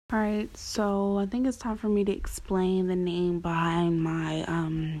Alright, so I think it's time for me to explain the name behind my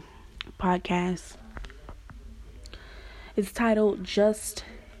podcast. It's titled Just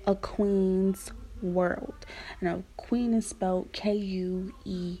a Queen's World. Now, Queen is spelled Kueen.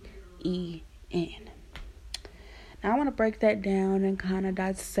 Now, I want to break that down and kind of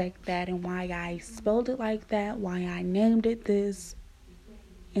dissect that and why I spelled it like that, why I named it this,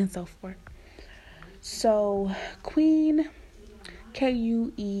 and so forth. So, Queen,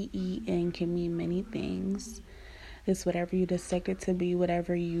 Kueen, can mean many things. It's whatever you dissect it to be,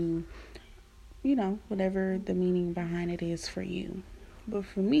 whatever whatever the meaning behind it is for you. But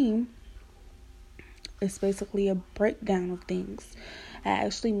for me, it's basically a breakdown of things. It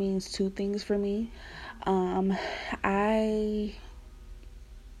actually means two things for me. I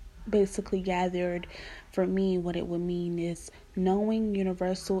basically gathered, for me, what it would mean is knowing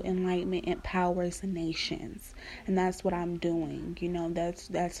universal enlightenment empowers nations, and that's what I'm doing.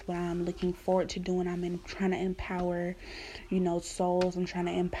 That's what I'm looking forward to doing. Trying to empower, souls. I'm trying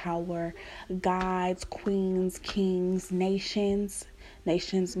to empower gods, queens, kings, nations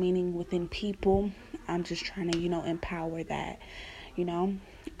meaning within people. I'm just trying to, empower that,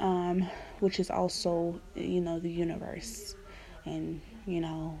 which is also, the universe. And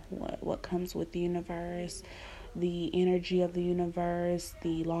what comes with the universe, the energy of the universe,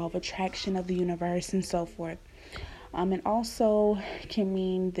 the law of attraction of the universe, and so forth. And also can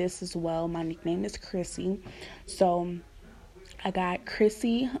mean this as well. My nickname is Chrissy, so I got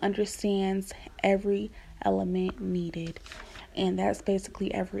Chrissy understands every element needed, and that's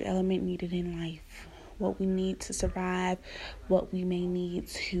basically every element needed in life. What we need to survive, what we may need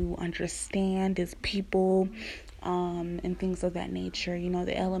to understand as people, and things of that nature.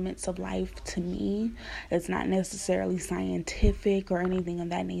 The elements of life, to me, it's not necessarily scientific or anything of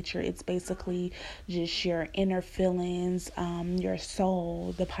that nature. It's basically just your inner feelings, your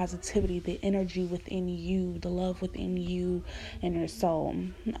soul, the positivity, the energy within you, the love within you and your soul.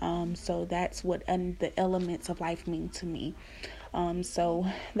 So that's what the elements of life mean to me. So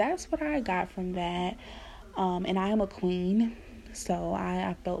that's what I got from that. And I am a queen, so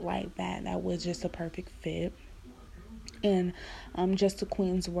I felt like that was just a perfect fit. And Just a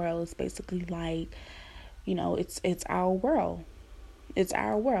Queen's World is basically like, it's our world. It's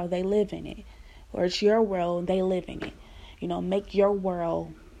our world. They live in it. Or it's your world. They live in it. Make your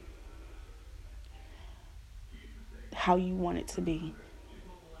world how you want it to be.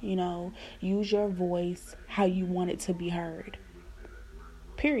 Use your voice how you want it to be heard.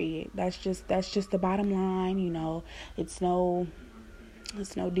 Period. That's just the bottom line. It's no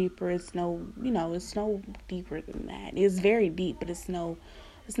deeper. It's no deeper than that. It's very deep, but it's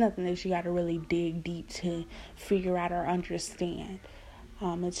nothing that you got to really dig deep to figure out or understand.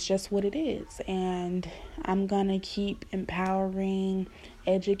 It's just what it is. And I'm going to keep empowering,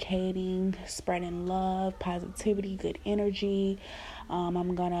 educating, spreading love, positivity, good energy.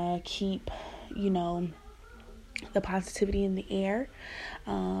 I'm going to keep, the positivity in the air,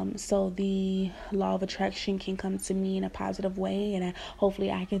 so the law of attraction can come to me in a positive way, and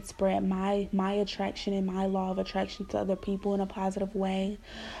hopefully I can spread my attraction and my law of attraction to other people in a positive way.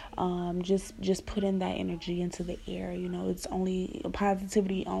 Just putting that energy into the air. It's only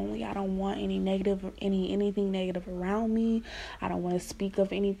positivity only. I don't want anything negative around me. I don't want to speak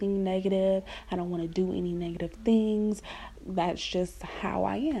of anything negative. I don't want to do any negative things. That's just how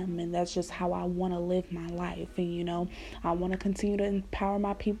I am, and that's just how I want to live my life. And I want to continue to empower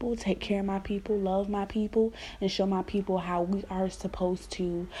my people, take care of my people, love my people, and show my people how we are supposed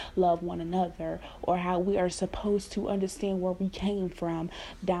to love one another, or how we are supposed to understand where we came from,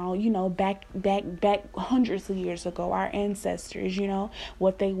 down back hundreds of years ago. Our ancestors,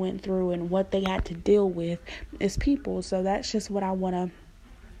 what they went through and what they had to deal with as people. So that's just what I want to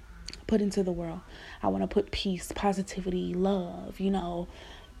put into the world. I want to put peace, positivity, love,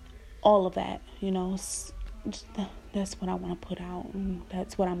 all of that. That's what I want to put out, and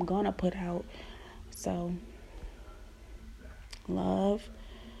that's what I'm gonna put out. So love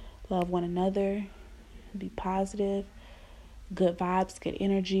one another, be positive, good vibes, good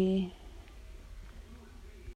energy,